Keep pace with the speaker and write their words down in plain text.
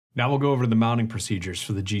Now we'll go over the mounting procedures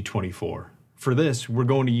for the G24. For this, we're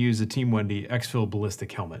going to use a Team Wendy Exfil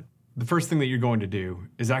ballistic helmet. The first thing that you're going to do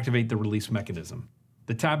is activate the release mechanism.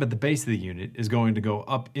 The tab at the base of the unit is going to go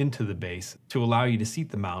up into the base to allow you to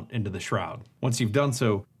seat the mount into the shroud. Once you've done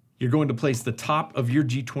so, you're going to place the top of your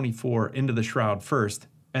G24 into the shroud first,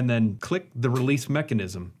 and then click the release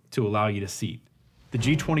mechanism to allow you to seat. The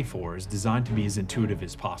G24 is designed to be as intuitive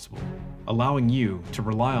as possible, allowing you to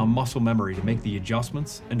rely on muscle memory to make the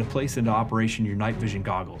adjustments and to place into operation your night vision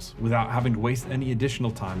goggles without having to waste any additional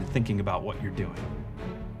time thinking about what you're doing.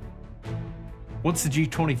 Once the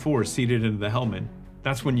G24 is seated into the helmet,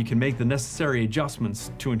 that's when you can make the necessary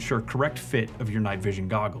adjustments to ensure correct fit of your night vision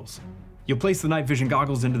goggles. You'll place the night vision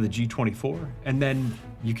goggles into the G24, and then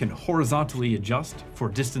you can horizontally adjust for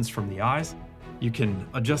distance from the eyes. You can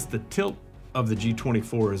adjust the tilt of the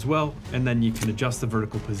G24 as well, and then you can adjust the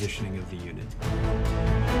vertical positioning of the unit.